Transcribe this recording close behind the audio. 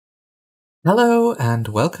Hello and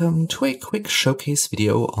welcome to a quick showcase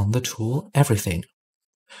video on the tool Everything.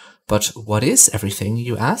 But what is everything,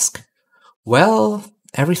 you ask? Well,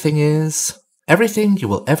 everything is everything you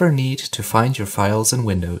will ever need to find your files in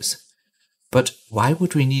Windows. But why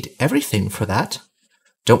would we need everything for that?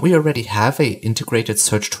 Don't we already have an integrated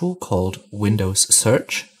search tool called Windows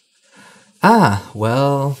Search?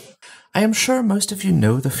 Well, I am sure most of you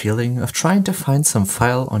know the feeling of trying to find some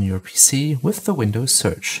file on your PC with the Windows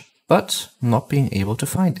Search, but not being able to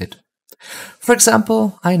find it. For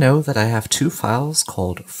example, I know that I have two files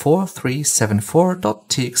called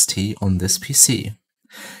 4374.txt on this PC.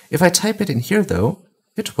 If I type it in here though,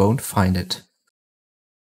 it won't find it.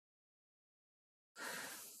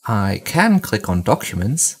 I can click on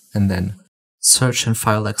Documents and then search in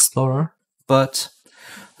File Explorer, but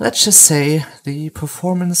let's just say the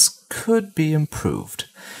performance could be improved.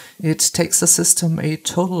 It takes the system a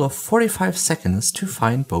total of 45 seconds to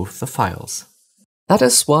find both the files. That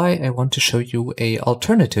is why I want to show you an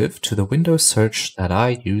alternative to the Windows Search that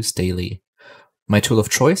I use daily. My tool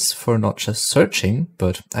of choice for not just searching,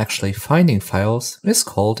 but actually finding files is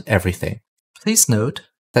called Everything. Please note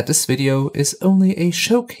that this video is only a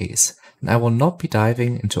showcase, and I will not be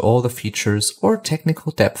diving into all the features or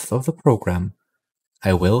technical depth of the program.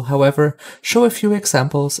 I will, however, show a few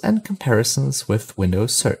examples and comparisons with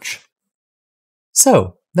Windows Search.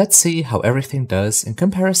 So, let's see how everything does in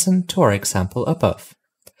comparison to our example above.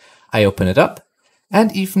 I open it up,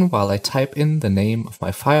 and even while I type in the name of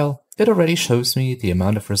my file, it already shows me the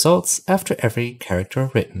amount of results after every character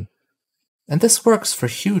written. And this works for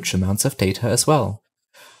huge amounts of data as well.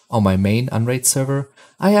 On my main Unraid server,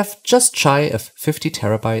 I have just shy of 50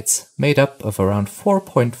 terabytes made up of around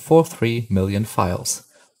 4.43 million files,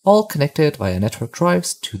 all connected via network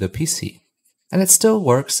drives to the PC, and it still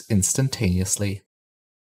works instantaneously.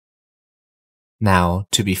 Now,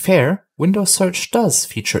 to be fair, Windows Search does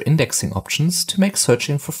feature indexing options to make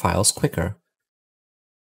searching for files quicker.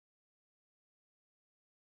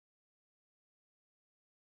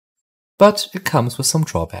 But it comes with some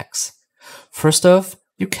drawbacks. First off,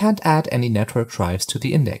 you can't add any network drives to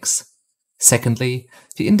the index. Secondly,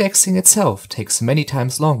 the indexing itself takes many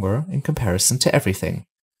times longer in comparison to Everything.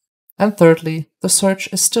 And thirdly, the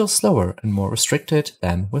search is still slower and more restricted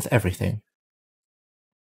than with Everything.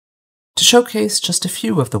 To showcase just a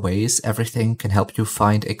few of the ways Everything can help you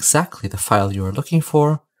find exactly the file you are looking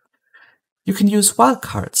for, you can use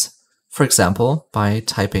wildcards, for example, by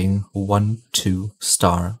typing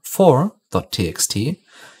 12*4.txt,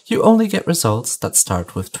 you only get results that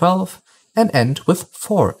start with 12 and end with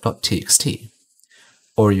 4.txt.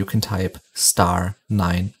 Or you can type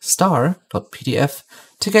 *9*.pdf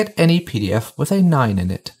to get any PDF with a 9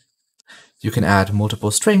 in it. You can add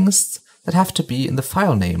multiple strings that have to be in the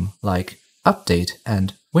file name, like update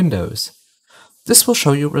and Windows. This will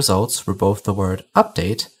show you results where both the word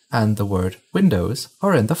update and the word Windows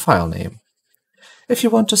are in the file name. If you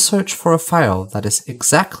want to search for a file that is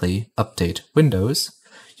exactly update Windows,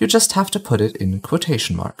 you just have to put it in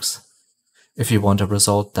quotation marks. If you want a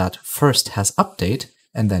result that first has update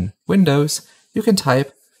and then Windows, you can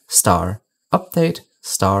type *update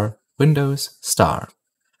 *Windows*.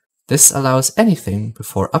 This allows anything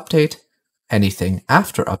before update, anything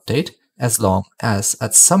after update, as long as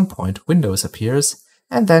at some point Windows appears,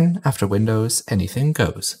 and then after Windows anything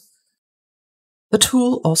goes. The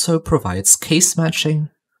tool also provides case matching,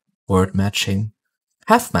 word matching,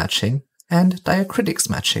 path matching, and diacritics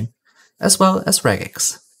matching, as well as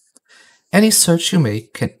regex. Any search you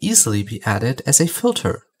make can easily be added as a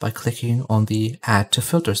filter by clicking on the Add to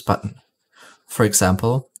Filters button. For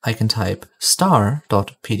example, I can type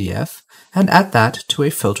 *.pdf and add that to a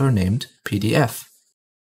filter named PDF.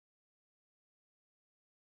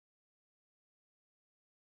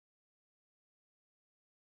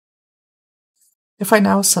 If I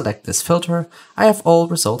now select this filter, I have all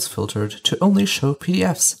results filtered to only show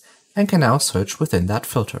PDFs and can now search within that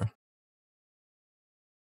filter.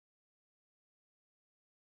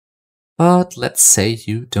 But let's say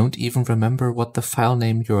you don't even remember what the file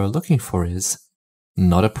name you're looking for is.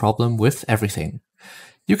 Not a problem with Everything.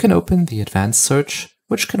 You can open the advanced search,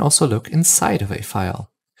 which can also look inside of a file.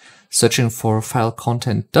 Searching for file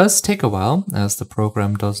content does take a while, as the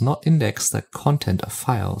program does not index the content of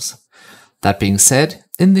files. That being said,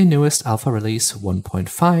 in the newest alpha release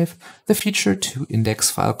 1.5, the feature to index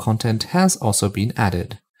file content has also been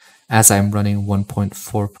added. As I'm running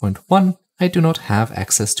 1.4.1, I do not have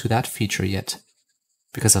access to that feature yet.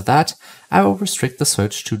 Because of that, I will restrict the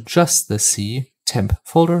search to just the C temp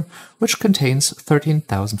folder, which contains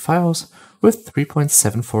 13,000 files with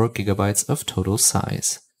 3.74 gigabytes of total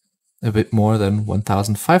size. A bit more than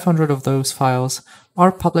 1,500 of those files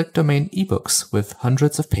are public domain ebooks with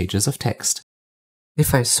hundreds of pages of text.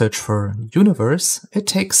 If I search for universe, it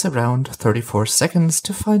takes around 34 seconds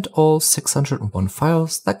to find all 601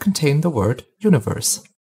 files that contain the word universe.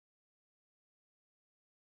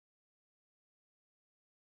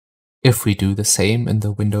 If we do the same in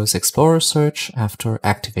the Windows Explorer search after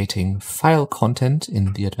activating file content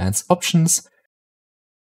in the advanced options,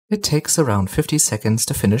 it takes around 50 seconds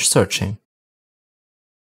to finish searching.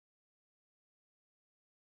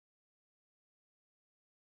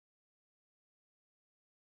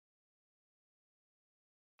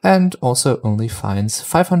 And also only finds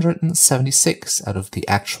 576 out of the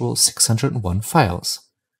actual 601 files.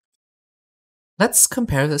 Let's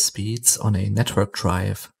compare the speeds on a network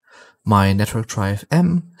drive. My network drive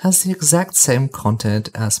M has the exact same content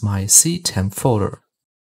as my C temp folder.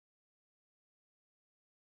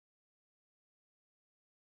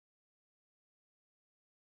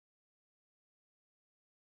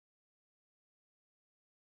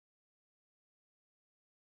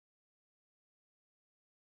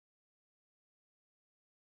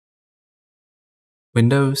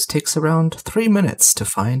 Windows takes around 3 minutes to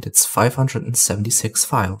find its 576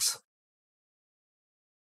 files.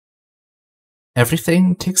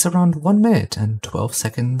 Everything takes around 1 minute and 12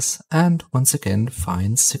 seconds, and once again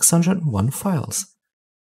finds 601 files.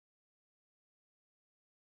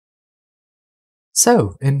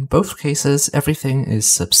 So, in both cases, everything is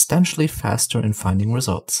substantially faster in finding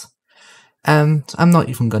results. And I'm not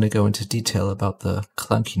even going to go into detail about the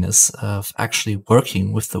clunkiness of actually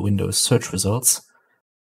working with the Windows search results,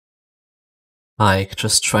 like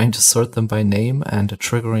just trying to sort them by name and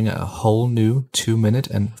triggering a whole new 2-minute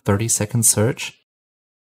and 30-second search.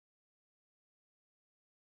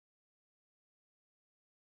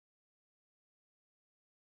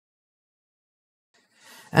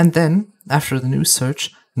 And then, after the new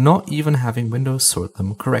search, not even having Windows sort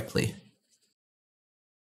them correctly.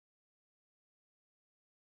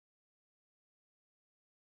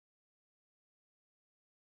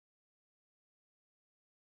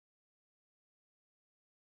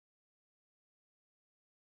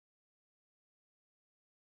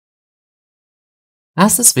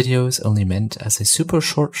 As this video is only meant as a super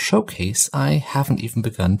short showcase, I haven't even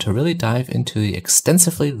begun to really dive into the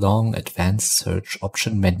extensively long advanced search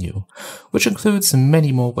option menu, which includes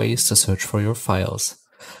many more ways to search for your files.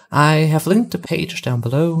 I have linked a page down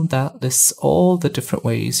below that lists all the different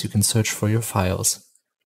ways you can search for your files.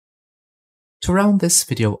 To round this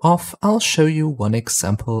video off, I'll show you one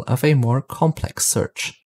example of a more complex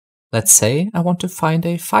search. Let's say I want to find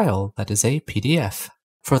a file that is a PDF.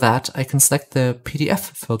 For that, I can select the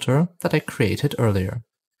PDF filter that I created earlier.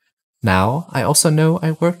 Now, I also know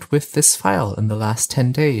I worked with this file in the last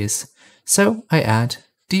 10 days, so I add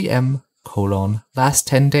dm:"last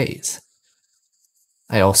 10 days.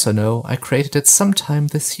 I also know I created it sometime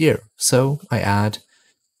this year, so I add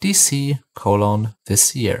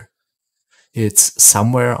dc:"this year. It's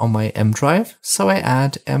somewhere on my M drive, so I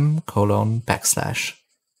add m:\\.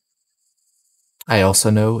 I also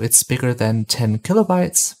know it's bigger than 10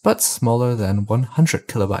 kilobytes, but smaller than 100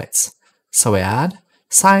 kilobytes. So I add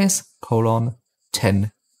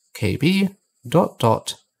size:10 KB ...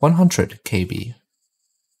 100 KB.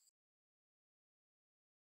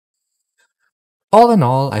 All in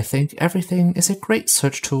all, I think everything is a great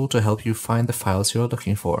search tool to help you find the files you're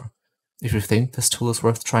looking for. If you think this tool is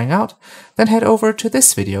worth trying out, then head over to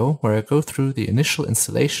this video where I go through the initial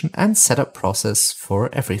installation and setup process for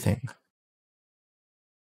everything.